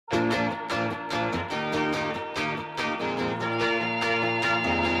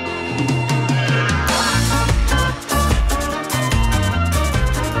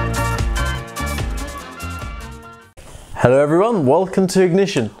Hello everyone, welcome to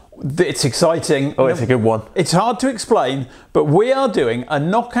Ignition. It's exciting. Oh, it's a good one. It's hard to explain, but we are doing a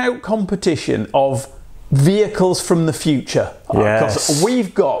knockout competition of vehicles from the future. Yes. Because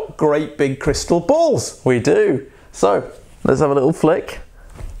we've got great big crystal balls. We do. So, let's have a little flick.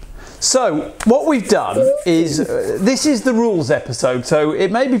 So, what we've done is, this is the rules episode, so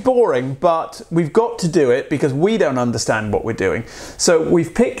it may be boring, but we've got to do it because we don't understand what we're doing. So,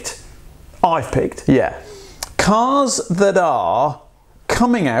 I've picked, cars that are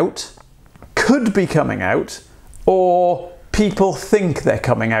coming out, could be coming out, or people think they're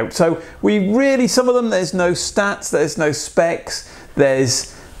coming out. So some of them, there's no stats, there's no specs,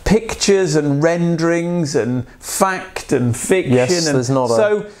 there's pictures and renderings and fact and fiction. Yes, there's not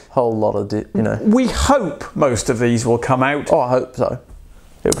a whole lot of, We hope most of these will come out. Oh, I hope so.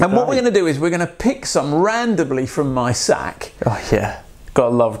 And what we're going to do is we're going to pick some randomly from my sack. Oh yeah,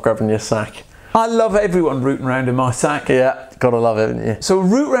 gotta love grabbing your sack. I love everyone rooting around in my sack. Yeah, gotta love it, haven't you? So we'll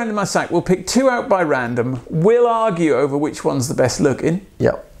root around in my sack, we'll pick two out by random, we'll argue over which one's the best looking.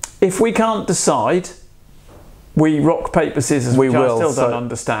 Yep. If we can't decide, we rock, paper, scissors, which I still don't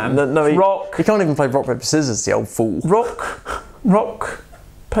understand. No, you can't even play rock, paper, scissors, the old fool. Rock,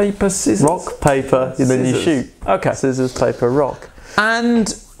 paper, scissors. Rock, paper, and then you shoot. Okay. Scissors, paper, rock.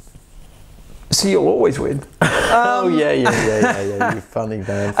 And so you'll always win. Oh yeah, you funny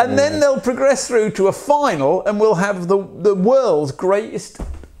man. And then they'll progress through to a final and we'll have the world's greatest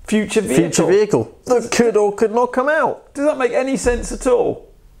future vehicle. That could or could not come out. Does that make any sense at all?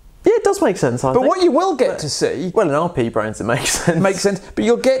 Yeah, it does make sense, I think. But what you will get to see... Well, in RP brains it makes sense. Makes sense, but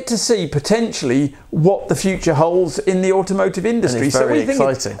you'll get to see potentially what the future holds in the automotive industry. And it's very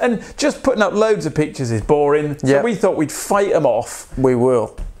exciting. And just putting up loads of pictures is boring, so we thought we'd fight them off. We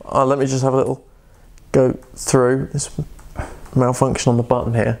will. Let me just have a little go through. This malfunction on the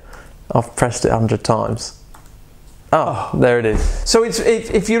button here. I've pressed it 100 times. Oh, there it is. So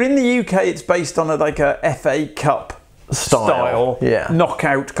if you're in the UK, it's based on like a FA Cup style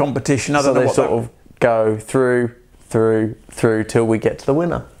knockout competition. So they sort of go through till we get to the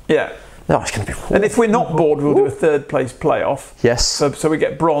winner. Yeah. Oh, it's going to be... And if we're not bored, we'll do a third place playoff. Yes. So we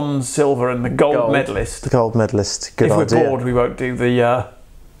get bronze, silver and the gold medalist. The gold medalist, good idea. If we're bored, we won't do the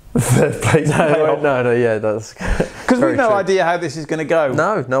third place playoff. No, yeah, that's... Because we've no idea how this is going to go.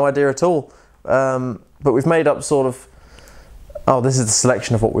 No idea at all. But we've made up sort of... Oh, this is the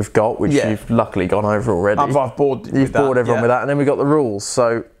selection of what we've got, which you've luckily gone over already. I've bored everyone with that, and then we've got the rules.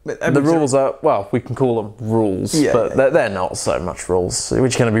 So the rules are, well, we can call them rules, but they're not so much rules. We're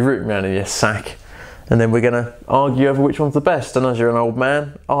just going to be rooting around in your sack, and then we're going to argue over which one's the best. And as you're an old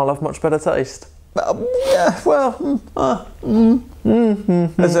man, I'll have much better taste. As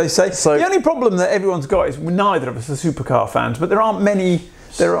they say. So the only problem that everyone's got is neither of us are supercar fans, but there aren't many.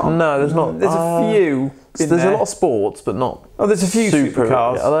 No, there's not. There's a few. There's a lot of sports, but not. Oh, there's a few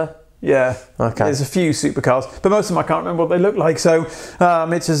supercars. Are there? Yeah. Okay. There's a few supercars, but most of them I can't remember what they look like. So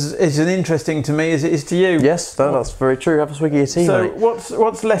it's as interesting to me as it is to you. Yes, that's very true. Have a swig of your tea, so mate.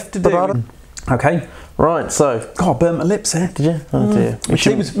 what's left to do? Okay. Right. So. God, I burnt my lips there. Did you? Oh dear.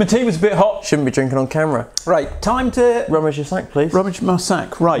 My tea was a bit hot. Shouldn't be drinking on camera. Right. Time to rummage your sack, please. Rummage my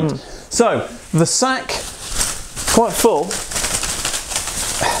sack. Right. So the sack, quite full.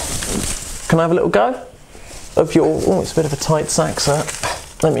 Can I have a little go of your... Oh, it's a bit of a tight sack, sir.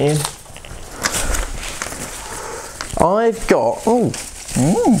 Let me in. I've got...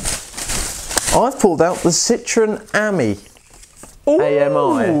 I've pulled out the Citroen AMI.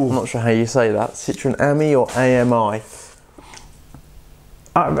 AMI. I'm not sure how you say that. Citroen AMI or AMI?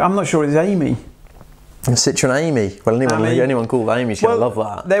 I'm not sure it's Amy. Citroen AMI. Well, anyone called Amy is going to love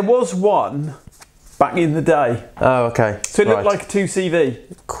that. There was one back in the day. Oh, okay. So it looked like a 2CV.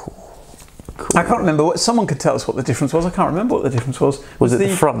 Cool. I can't remember what. Someone could tell us what the difference was. I can't remember what the difference was. Was it the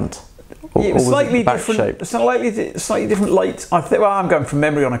front? It was slightly different. Slightly different lights. Well, I'm going from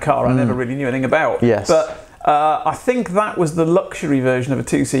memory on a car I never really knew anything about. Yes. But I think that was the luxury version of a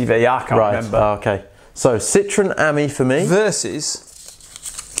 2CV. I can't remember. Oh, okay. So Citroen AMI for me versus.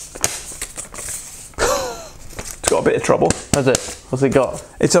 It's got a bit of trouble. Has it? What's it got?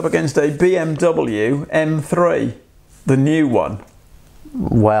 It's up against a BMW M3, the new one.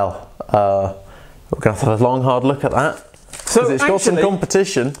 Well, we're going to have a long, hard look at that. So it's got some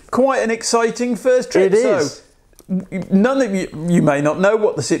competition. Quite an exciting first trip. It is. So none of you may not know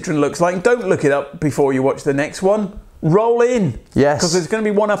what the Citroen looks like. Don't look it up before you watch the next one. Roll in. Yes. Because there's going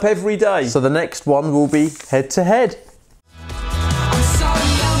to be one up every day. So the next one will be head to head.